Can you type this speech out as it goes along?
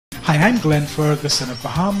Hi, I'm Glenn Ferguson of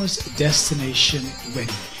Bahamas Destination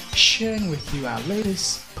Wedding, sharing with you our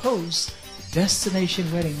latest post. Destination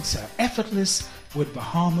weddings are effortless with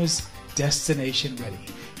Bahamas Destination Wedding.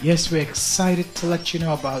 Yes, we're excited to let you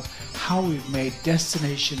know about how we've made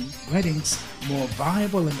destination weddings more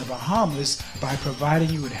viable in the Bahamas by providing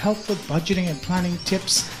you with helpful budgeting and planning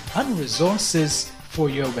tips and resources for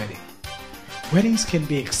your wedding. Weddings can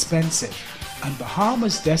be expensive, and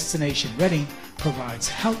Bahamas Destination Wedding provides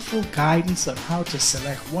helpful guidance on how to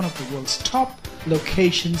select one of the world's top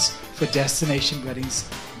locations for destination weddings,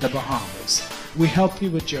 the Bahamas. We help you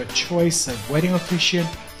with your choice of wedding officiant,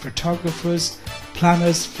 photographers,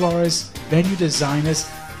 planners, florists, venue designers,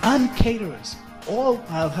 and caterers, all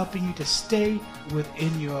while helping you to stay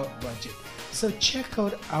within your budget. So check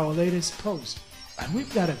out our latest post, and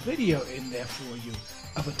we've got a video in there for you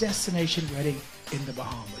of a destination wedding in the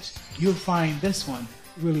Bahamas. You'll find this one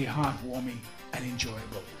really heartwarming and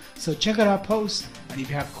enjoyable. So check out our post, and if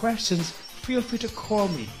you have questions, feel free to call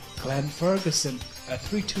me, Glenn Ferguson, at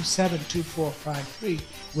 327-2453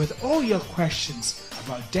 with all your questions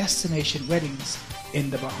about destination weddings in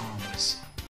the Bahamas.